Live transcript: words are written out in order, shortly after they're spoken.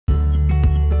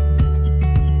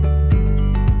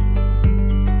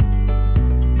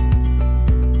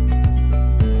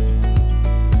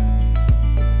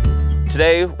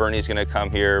today, Bernie's gonna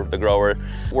come here, the grower.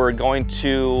 We're going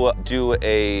to do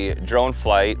a drone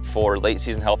flight for late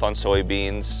season health on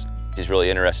soybeans. He's really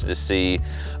interested to see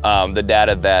the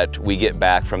data that we get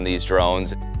back from these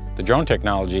drones. The drone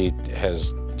technology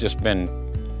has just been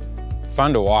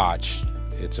fun to watch.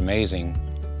 It's amazing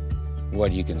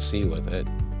what you can see with it.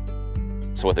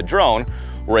 So with a drone,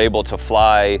 we're able to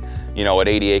fly, you know, an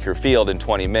 80-acre field in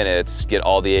 20 minutes, get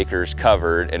all the acres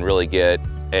covered, and really get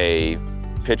a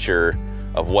picture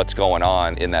of what's going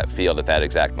on in that field at that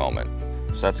exact moment.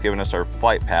 So that's giving us our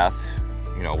flight path,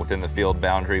 you know, within the field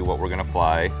boundary, what we're gonna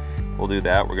fly. We'll do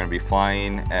that. We're gonna be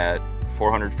flying at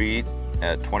 400 feet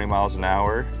at 20 miles an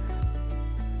hour.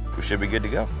 We should be good to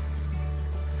go.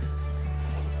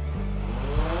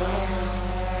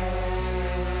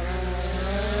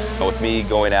 With me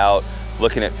going out,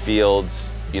 looking at fields,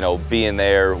 you know, being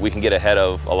there, we can get ahead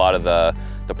of a lot of the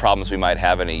problems we might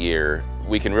have in a year.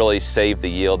 We can really save the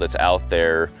yield that's out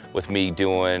there with me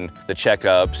doing the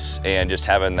checkups and just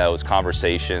having those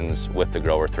conversations with the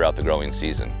grower throughout the growing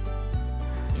season.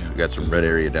 Yeah, we got some red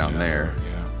area down there.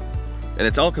 Yeah. And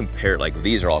it's all compared, like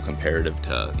these are all comparative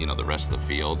to, you know, the rest of the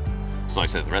field. So like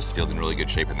I said, the rest of the field's in really good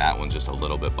shape and that one's just a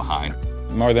little bit behind.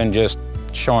 More than just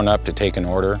showing up to take an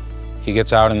order, he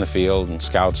gets out in the field and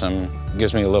scouts them. It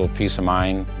gives me a little peace of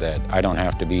mind that I don't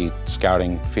have to be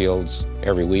scouting fields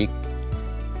every week.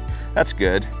 That's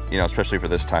good, you know, especially for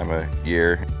this time of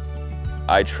year.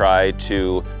 I try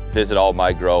to visit all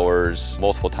my growers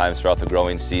multiple times throughout the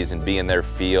growing season, be in their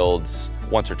fields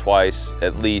once or twice,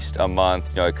 at least a month,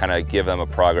 you know, kind of give them a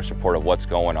progress report of what's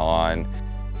going on.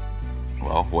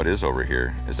 Well, what is over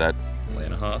here? Is that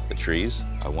the trees?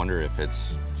 I wonder if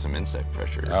it's some insect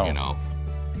pressure, you know.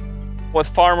 With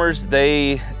farmers,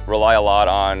 they rely a lot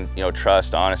on, you know,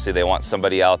 trust, honesty. They want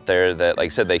somebody out there that, like I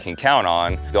said, they can count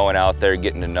on, going out there,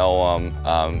 getting to know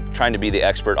them, trying to be the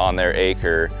expert on their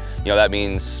acre. You know, that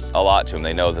means a lot to them.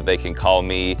 They know that they can call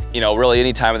me, you know, really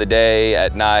any time of the day,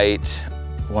 at night.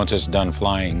 Once it's done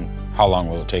flying, how long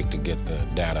will it take to get the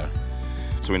data?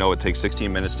 So we know it takes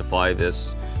 16 minutes to fly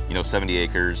this, you know, 70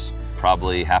 acres,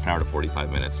 probably half an hour to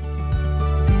 45 minutes.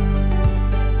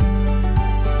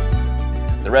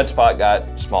 The red spot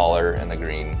got smaller and the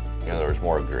green, you know, there was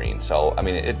more green. So, I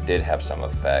mean, it did have some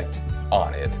effect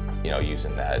on it, you know,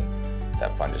 using that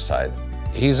fungicide.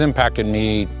 He's impacted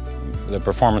me, the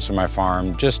performance of my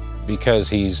farm, just because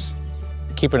he's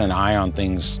keeping an eye on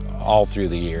things all through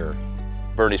the year.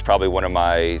 Bernie's probably one of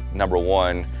my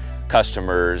 #1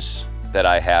 customers that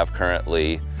I have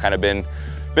currently. Kind of been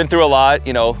through a lot,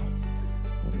 you know,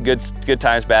 good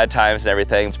times, bad times and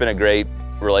everything. It's been a great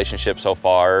relationship so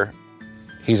far.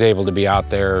 He's able to be out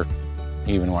there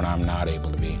even when I'm not able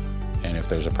to be. And if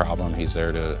there's a problem, he's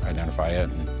there to identify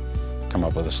it and come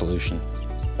up with a solution.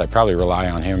 I probably rely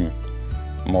on him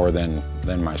more than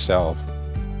myself.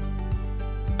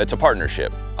 It's a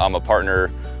partnership. I'm a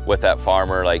partner with that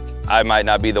farmer. Like, I might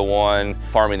not be the one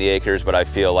farming the acres, but I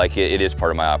feel like it is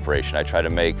part of my operation. I try to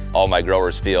make all my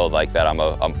growers feel like that I'm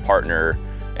a partner,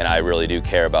 and I really do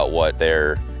care about what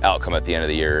their outcome at the end of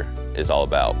the year is all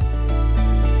about.